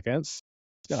 21 seconds.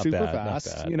 Super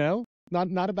fast,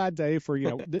 not a bad day for,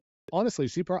 honestly,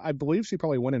 I believe she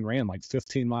probably went and ran like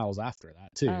 15 miles after that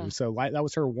too. So that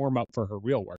was her warm up for her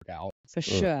real workout. For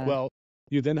sure. Well,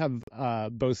 you then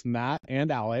have both Matt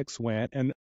and Alex went,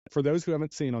 and for those who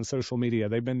haven't seen on social media,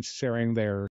 they've been sharing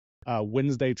their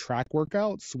Wednesday track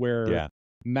workouts where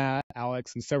Matt,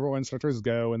 Alex, and several instructors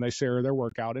go and they share their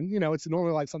workout. And, it's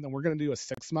normally like something we're going to do a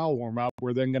 6-mile warm up.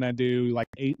 We're then going to do like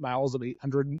 8 miles of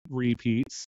 800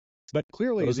 repeats. But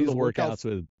clearly those are the workouts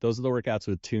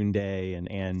with Tunde and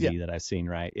Andy that I've seen,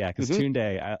 right? Yeah, because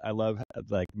Tunde, I love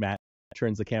like Matt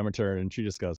turns the camera turn and she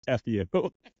just goes, F you.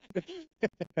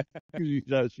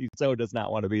 She so does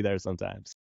not want to be there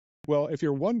sometimes. Well, if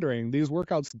you're wondering, these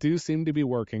workouts do seem to be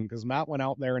working because Matt went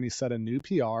out there and he set a new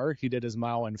PR. He did his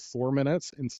mile in 4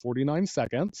 minutes and 49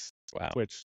 seconds,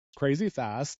 which crazy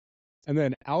fast. And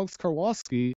then Alex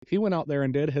Karwowski, he went out there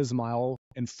and did his mile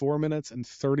in 4 minutes and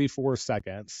 34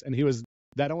 seconds. And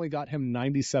that only got him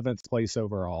 97th place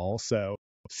overall. So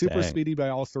super speedy by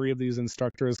all 3 of these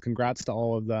instructors. Congrats to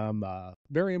all of them.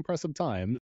 Very impressive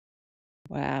time.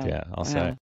 Wow. Yeah, I'll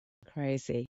say.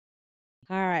 Crazy.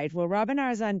 All right. Well, Robin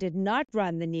Arzon did not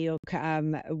run the New York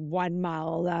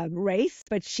 1-mile race,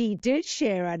 but she did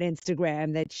share on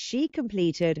Instagram that she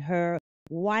completed her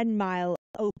 1-mile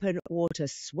open water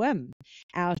swim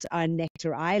out on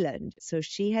Nectar Island. So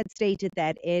she had stated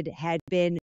that it had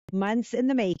been months in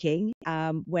the making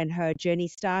when her journey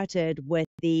started with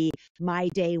the My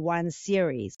Day 1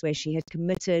 series, where she had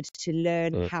committed to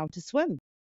learn how to swim.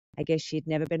 I guess she'd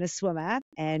never been a swimmer,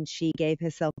 and she gave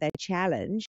herself that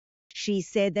challenge. She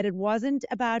said that it wasn't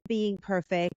about being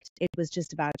perfect. It was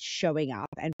just about showing up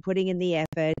and putting in the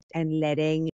effort and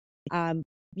letting,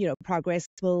 progress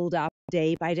build up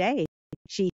day by day.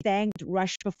 She thanked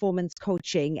Rush Performance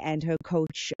Coaching and her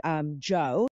coach,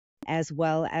 Joe, as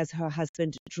well as her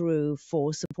husband, Drew,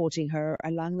 for supporting her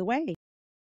along the way.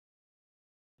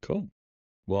 Cool.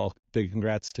 Well, big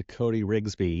congrats to Cody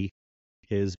Rigsby.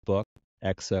 His book,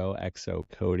 XOXO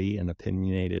Cody, An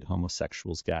Opinionated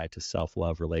Homosexual's Guide to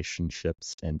Self-Love,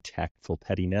 Relationships, and Tactful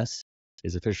Pettiness,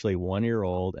 is officially 1 year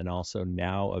old and also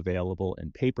now available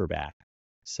in paperback.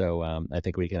 So I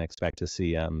think we can expect to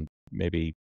see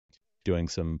maybe doing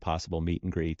some possible meet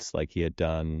and greets like he had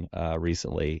done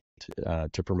recently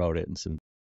to promote it and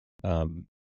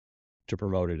to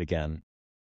promote it again.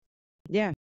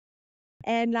 Yeah.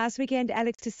 And last weekend,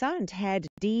 Alex Toussaint had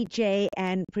DJ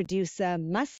and producer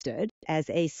Mustard as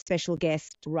a special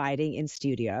guest riding in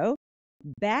studio.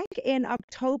 Back in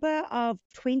October of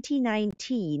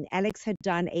 2019, Alex had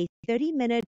done a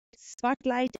 30-minute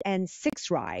spotlight and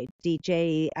 6 ride.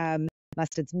 DJ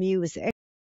Mustard's music.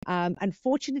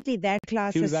 Unfortunately, that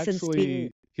class has since been...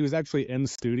 He was actually in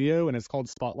studio, and it's called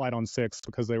Spotlight on 6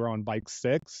 because they were on Bike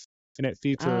 6, and it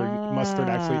featured Mustard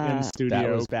actually in studio. That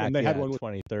was back, and they had one with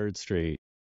 23rd Street.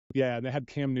 Yeah, and they had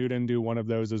Cam Newton do one of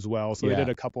those as well. So they did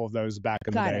a couple of those back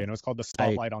in the day, and it was called the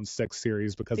Spotlight on 6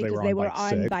 series because they were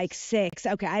on Bike 6.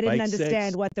 Okay, I didn't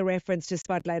understand what the reference to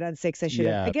Spotlight on 6.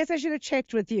 I guess I should have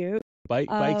checked with you.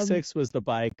 Bike 6 was the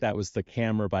bike that was the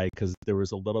camera bike because there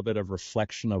was a little bit of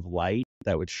reflection of light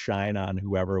that would shine on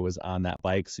whoever was on that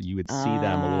bike, so you would see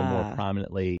them a little more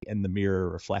prominently in the mirror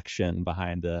reflection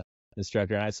behind the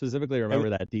instructor. And I specifically remember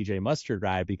that DJ Mustard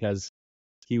ride because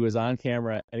he was on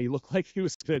camera and he looked like he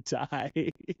was gonna die.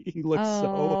 He looked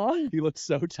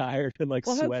so tired and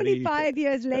sweaty. Hopefully 5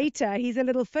 years later he's a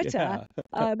little fitter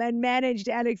and managed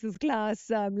Alex's class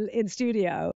in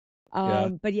studio.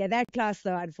 But that class,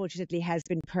 though, unfortunately has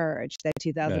been purged, that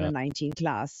 2019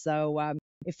 class. So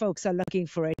if folks are looking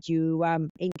for it, you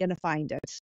ain't going to find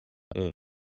it.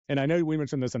 And I know we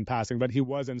mentioned this in passing, but he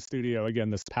was in studio again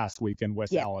this past weekend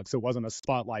with Alex. It wasn't a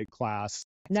spotlight class.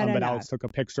 But Alex took a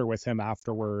picture with him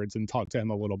afterwards and talked to him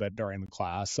a little bit during the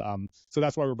class. So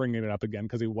that's why we're bringing it up again,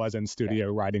 because he was in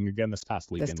studio riding again this past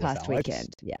weekend with Alex.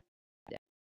 Weekend,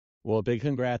 Well, big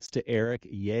congrats to Eric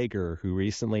Yeager, who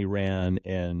recently ran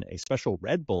in a special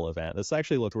Red Bull event. This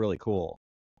actually looked really cool.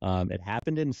 It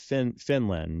happened in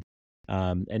Finland,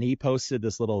 and he posted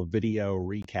this little video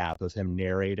recap of him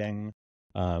narrating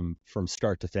from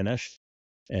start to finish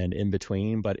and in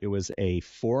between. But it was a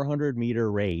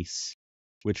 400-meter race,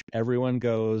 which everyone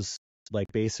goes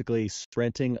basically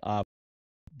sprinting up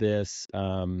this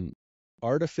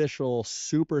artificial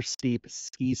super steep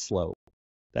ski slope.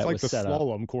 It's like the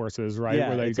slalom courses, right? Yeah,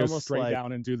 where they go straight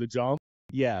down and do the jump.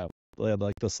 Yeah,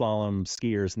 like the slalom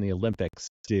skiers in the Olympics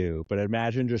do. But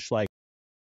imagine just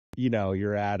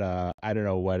you're at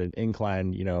an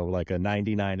incline, like a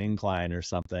 99 incline or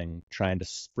something, trying to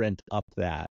sprint up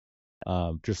that.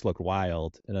 Just looked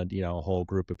wild, and a whole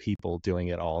group of people doing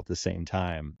it all at the same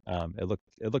time. It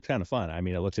looked kind of fun. I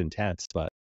mean, it looked intense, but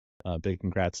big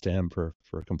congrats to him for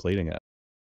completing it.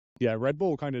 Yeah, Red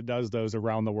Bull kind of does those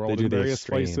around the world in various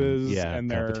places,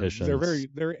 and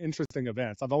they're interesting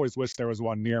events. I've always wished there was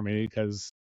one near me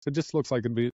because it just looks like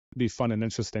it'd be fun and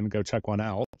interesting to go check one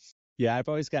out. Yeah, I've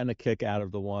always gotten a kick out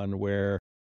of the one where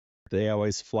they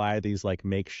always fly these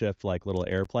makeshift little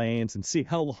airplanes and see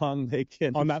how long they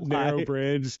can on that fly. narrow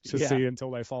bridge to see until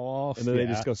they fall off, and then they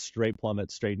just go plummet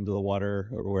straight into the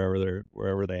water or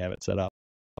wherever they have it set up.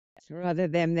 Rather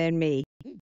them than me.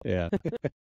 Yeah.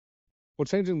 Well,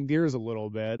 changing gears a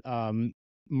little bit,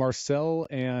 Marcel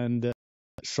and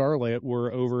Charlotte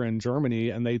were over in Germany,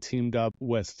 and they teamed up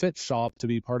with Fit Shop to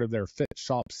be part of their Fit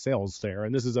Shop sales fair.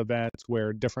 And this is an event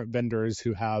where different vendors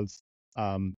who have,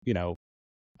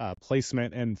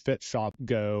 placement in Fit Shop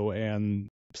go and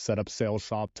set up sales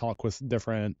shop, talk with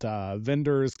different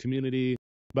vendors, community.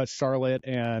 But Charlotte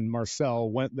and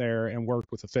Marcel went there and worked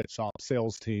with the Fit Shop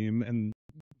sales team and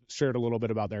shared a little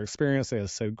bit about their experience. They had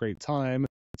a great time.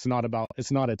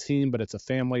 It's not a team, but it's a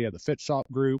family at the Fit Shop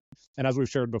group. And as we've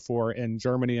shared before, in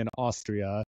Germany and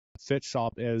Austria, Fit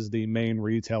Shop is the main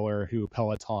retailer who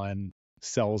Peloton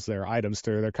sells their items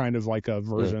through. They're kind of like a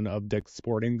version of Dick's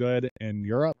Sporting Good in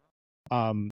Europe.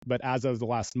 But as of the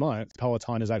last month,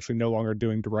 Peloton is actually no longer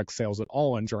doing direct sales at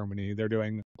all in Germany. They're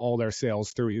doing all their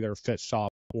sales through either Fit Shop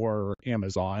or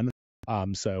Amazon.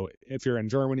 So if you're in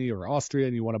Germany or Austria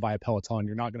and you want to buy a Peloton,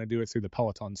 you're not going to do it through the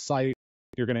Peloton site.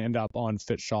 You're going to end up on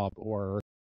Fit Shop or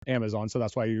Amazon. So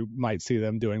that's why you might see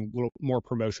them doing a little more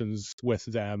promotions with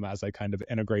them as they kind of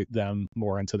integrate them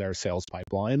more into their sales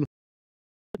pipeline.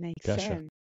 Makes sense.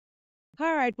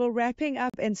 All right. Well, wrapping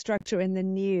up instructor in the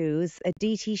news,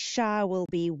 Aditi Shah will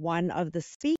be one of the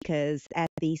speakers at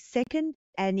the second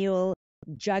annual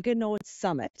Juggernaut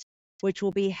Summit, which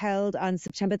will be held on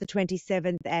September the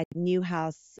 27th at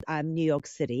Newhouse, New York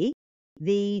City.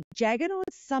 The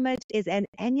Juggernaut Summit is an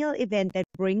annual event that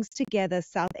brings together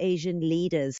South Asian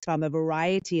leaders from a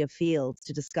variety of fields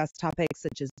to discuss topics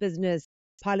such as business,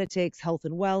 politics, health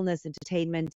and wellness,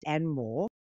 entertainment, and more.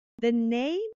 The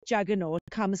name Juggernaut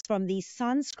comes from the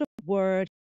Sanskrit word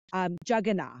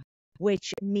Jagannath,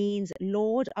 which means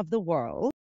Lord of the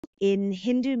world. In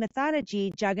Hindu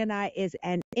mythology, Jagannath is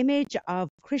an image of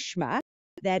Krishna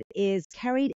that is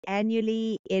carried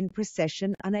annually in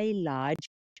procession on a large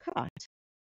cart.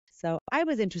 So I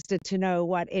was interested to know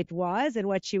what it was and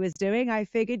what she was doing. I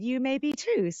figured you may be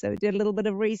too. So did a little bit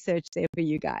of research there for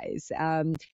you guys.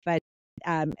 But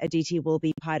Aditi will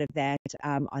be part of that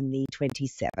on the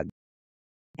 27th.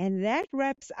 And that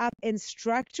wraps up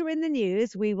Instructor in the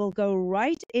News. We will go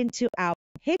right into our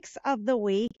picks of the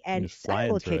week, and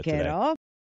I will kick it off.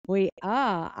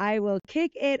 I will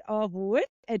kick it off with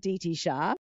Aditi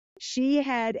Shah. She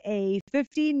had a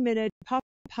 15-minute pop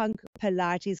punk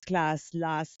Pilates class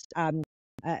last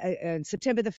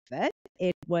September the 5th.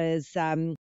 It was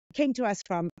came to us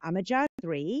from Amajad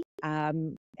 3,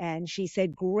 and she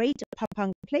said great pop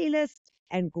punk playlist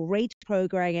and great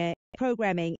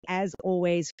programming as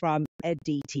always from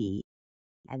Aditi.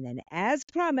 And then, as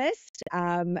promised,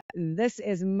 this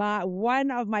is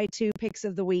one of my 2 picks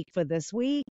of the week for this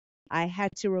week. I had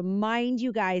to remind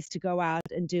you guys to go out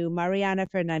and do Mariana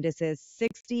Fernandez's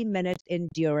 60-minute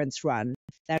endurance run.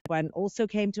 That one also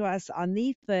came to us on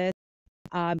the 5th.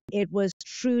 It was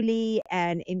truly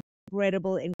an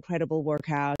incredible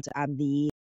workout. The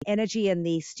energy in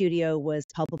the studio was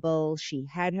palpable. She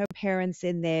had her parents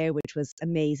in there, which was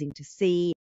amazing to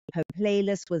see. Her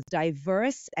playlist was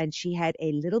diverse, and she had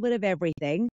a little bit of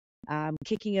everything,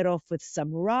 kicking it off with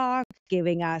some rock,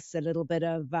 giving us a little bit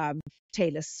of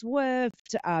Taylor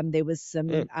Swift. There was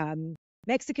some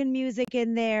Mexican music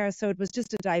in there. So it was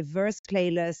just a diverse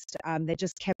playlist that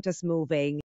just kept us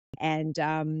moving. And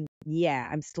I'm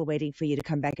still waiting for you to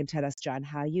come back and tell us, John,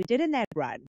 how you did in that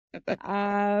run.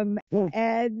 And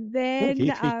then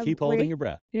keep holding your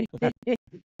breath.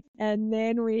 And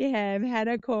then we have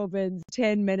Hannah Corbin's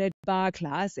 10-minute bar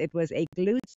class. It was a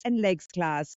glutes and legs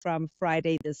class from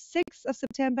Friday the 6th of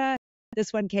September.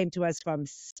 This one came to us from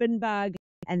Spinbug,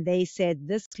 and they said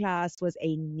this class was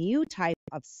a new type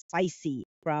of spicy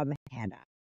from Hannah.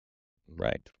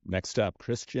 Right. Next up,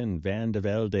 Christian Van de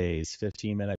Velde's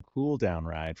 15-minute cool-down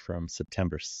ride from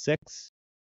September 6th.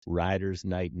 Riders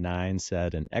Night 9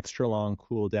 said an extra long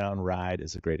cool-down ride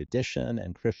is a great addition,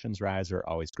 and Christian's rides are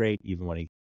always great, even when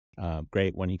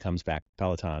he comes back to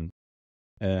Peloton.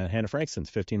 Hannah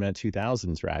Frankson's 15-minute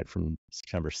 2000s ride from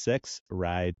September 6th.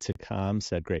 Ride to Come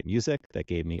said great music that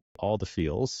gave me all the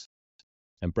feels.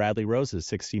 And Bradley Rose's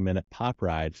 60-minute pop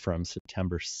ride from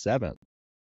September 7th.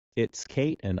 It's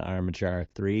Kate and Armajar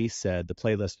 3 said the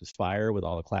playlist was fire with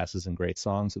all the classes and great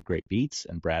songs with great beats,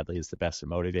 and Bradley is the best at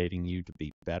motivating you to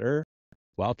be better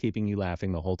while keeping you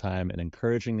laughing the whole time and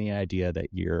encouraging the idea that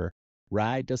your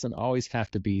ride doesn't always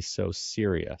have to be so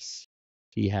serious.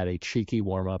 He had a cheeky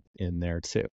warm-up in there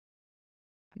too.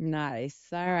 Nice.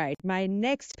 All right. My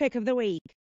next pick of the week,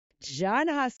 John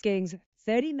Hoskins'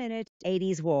 30-minute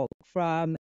 80s walk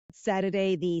from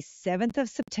Saturday the 7th of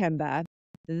September.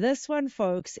 This one,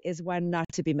 folks, is one not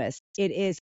to be missed. It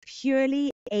is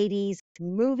purely 80s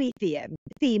movie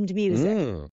themed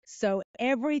music. So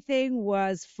everything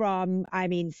was from,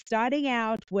 starting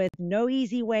out with No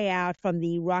Easy Way Out from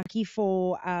the Rocky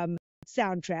IV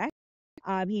soundtrack.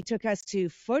 He took us to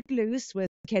Footloose with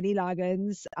Kenny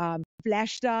Loggins,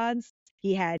 Flashdance.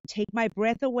 He had Take My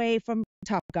Breath Away from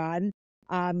Top Gun.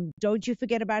 Don't You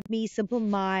Forget About Me, Simple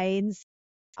Minds.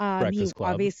 Breakfast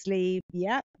Club. Obviously,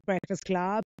 Breakfast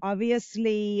Club.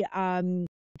 Obviously,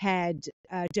 had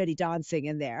Dirty Dancing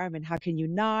in there. How can you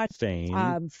not?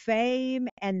 Fame.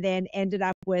 And then ended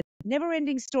up with Never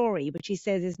Ending Story, which he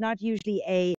says is not usually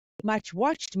a much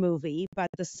watched movie, but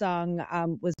the song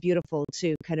was beautiful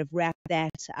to kind of wrap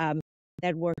that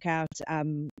workout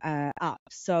up.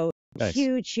 So nice.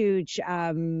 Huge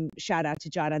shout out to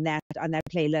John on that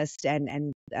playlist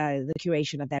and the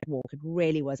curation of that walk. It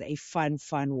really was a fun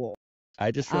walk. I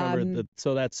just remember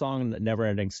that song, Never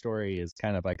Ending Story, is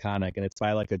kind of iconic, and it's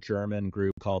by like a German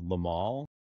group called Le Mans.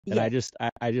 And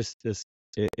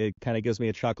it kind of gives me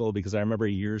a chuckle because I remember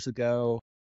years ago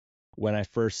when I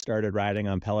first started riding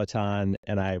on Peloton,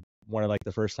 and one of like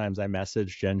the first times I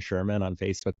messaged Jen Sherman on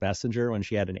Facebook Messenger when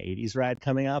she had an 80s ride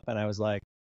coming up, and I was like,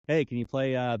 hey, can you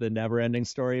play the Never Ending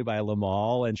Story by Le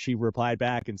Mans? And she replied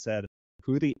back and said,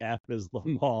 who the F is Le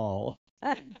Mans?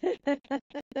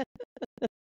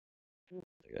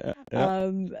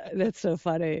 That's so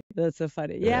funny.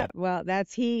 Yeah, well,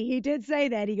 he did say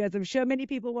that. He goes, I'm sure many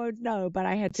people won't know, but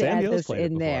I had to add this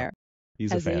in there.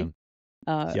 He's a fan.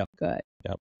 Yep. Good.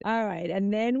 Yep. All right.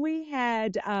 And then we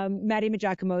had Maddie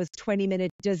Majacomo's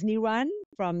 20-minute Disney run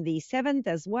from the 7th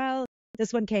as well.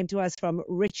 This one came to us from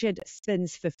Richard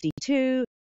Spins 52.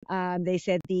 They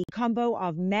said the combo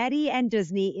of Maddie and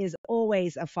Disney is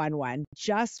always a fun one.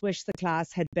 Just wish the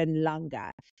class had been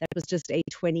longer. That was just a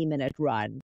 20-minute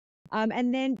run.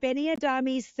 And then Benny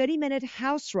Adami's 30-minute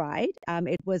house ride.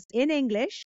 It was in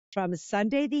English from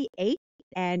Sunday the 8th,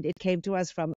 and it came to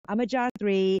us from Amajar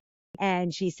 3.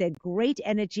 And she said great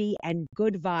energy and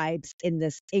good vibes in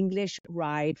this English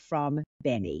ride from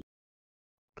Benny.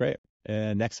 Great.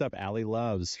 And next up, Allie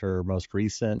Loves, her most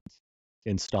recent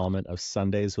installment of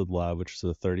Sundays with Love, which is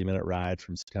a 30-minute ride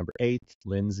from September 8th.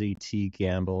 Lindsay T.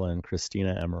 Gamble and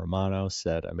Christina M. Romano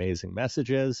said amazing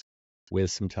messages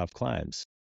with some tough climbs.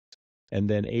 And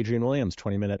then Adrian Williams,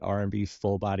 20-minute R&B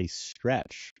full body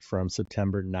stretch from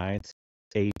September 9th.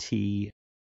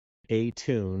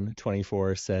 A-Tune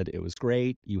 24 said it was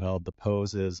great. You held the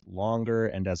poses longer,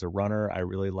 and as a runner, I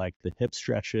really liked the hip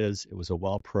stretches. It was a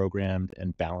well-programmed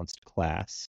and balanced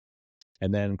class.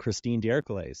 And then Christine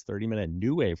Dierkeles, 30-minute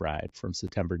New Wave ride from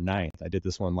September 9th. I did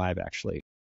this one live, actually.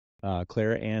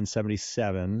 Clara Ann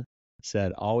 77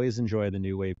 said, always enjoy the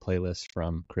New Wave playlist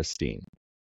from Christine.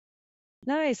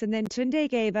 Nice. And then Tunde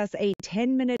gave us a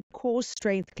 10-minute core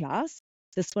strength class.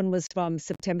 This one was from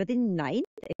September the 9th.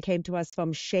 It came to us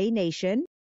from Shea Nation.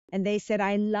 And they said,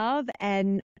 I love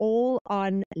an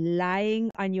all-on lying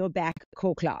on your back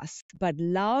core class, but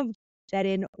loved that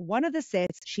in one of the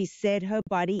sets, she said her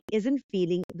body isn't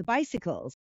feeling the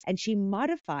bicycles, and she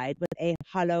modified with a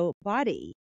hollow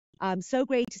body. So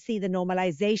great to see the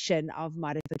normalization of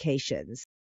modifications.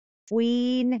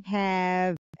 Queen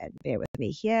have, and bear with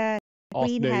me here,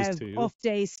 Queen have off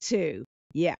days too.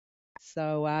 Yeah.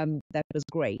 So that was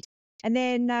great. And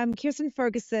then Kirsten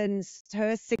Ferguson's,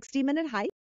 her 60-minute hike.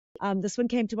 This one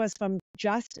came to us from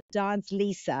Just Dance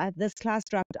Lisa. This class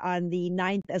dropped on the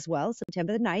 9th as well,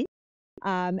 September the 9th.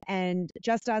 And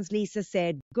Just Dance Lisa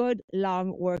said, good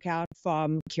long workout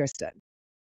from Kirsten.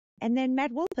 And then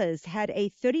Matt Wolpers had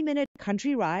a 30-minute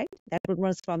country ride. That one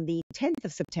was from the 10th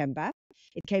of September.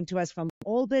 It came to us from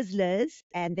Allbiz Liz,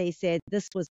 and they said this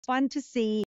was fun to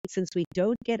see since we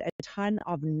don't get a ton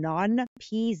of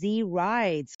non-PZ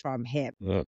rides from him.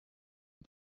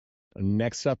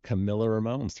 Next up, Camilla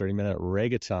Ramon's 30-minute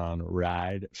reggaeton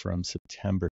ride from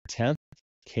September 10th.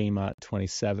 Kmart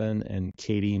 27 and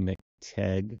Katie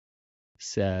McTegg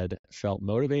said, felt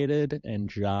motivated and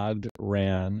jogged,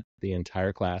 ran the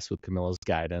entire class with Camilla's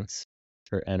guidance.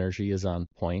 Her energy is on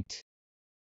point.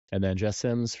 And then Jess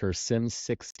Sims, her Sims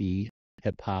 60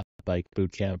 hip-hop bike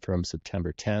bootcamp from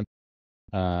September 10th.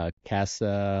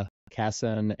 Casson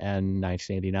and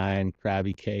 1989,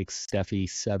 Krabby Cakes, Steffi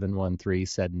 713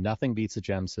 said nothing beats a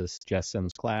Jess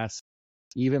Sims class,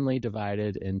 evenly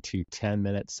divided into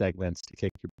 10-minute segments to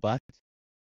kick your butt.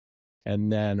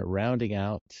 And then rounding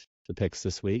out the picks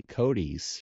this week,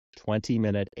 Cody's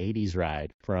 20-minute 80s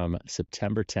ride from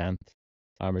September 10th.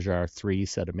 Armajar 3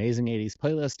 said amazing 80s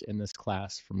playlist in this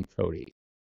class from Cody.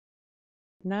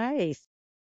 Nice.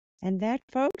 And that,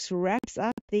 folks, wraps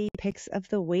up the picks of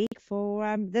the week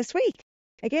for this week.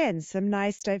 Again, some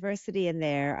nice diversity in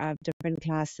there of different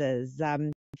classes that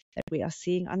we are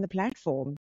seeing on the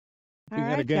platform.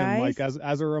 And again, guys, like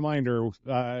as a reminder,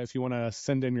 if you want to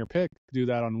send in your pick, do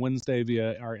that on Wednesday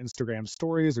via our Instagram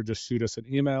stories or just shoot us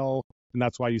an email. And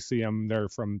that's why you see them there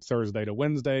from Thursday to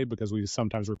Wednesday, because we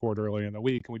sometimes record early in the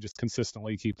week and we just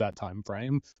consistently keep that time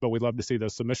frame. But we'd love to see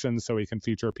those submissions so we can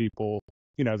feature people.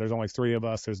 You know, there's only 3 of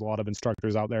us. There's a lot of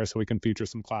instructors out there, so we can feature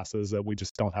some classes that we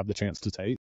just don't have the chance to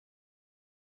take.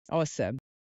 Awesome.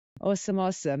 All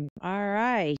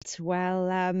right.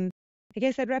 Well, I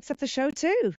guess that wraps up the show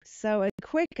too. So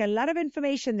a lot of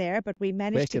information there, but we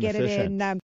managed to get it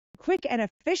in quick and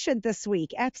efficient this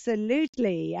week.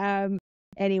 Absolutely.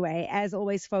 Anyway, as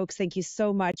always, folks, thank you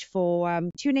so much for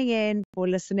tuning in, for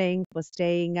listening, for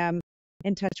staying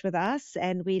in touch with us.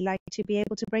 And we like to be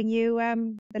able to bring you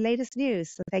the latest news.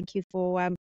 So thank you for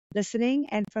listening.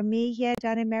 And from me here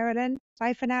down in Maryland,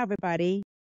 bye for now, everybody.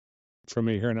 From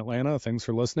me here in Atlanta, thanks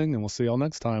for listening, and we'll see y'all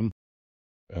next time.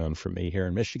 And from me here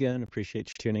in Michigan, appreciate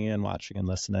you tuning in, watching, and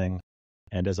listening.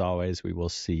 And as always, we will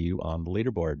see you on the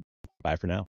leaderboard. Bye for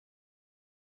now.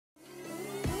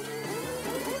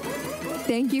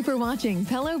 Thank you for watching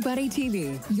Pelo Buddy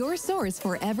TV, your source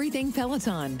for everything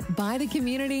Peloton, by the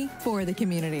community, for the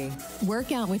community.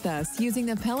 Work out with us using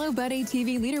the Pelo Buddy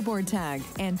TV leaderboard tag,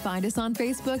 and find us on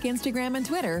Facebook, Instagram, and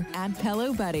Twitter at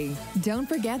Pelo Buddy. Don't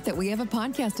forget that we have a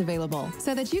podcast available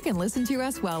so that you can listen to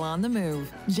us while on the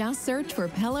move. Just search for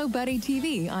Pelo Buddy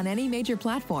TV on any major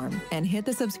platform and hit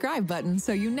the subscribe button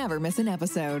so you never miss an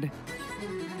episode.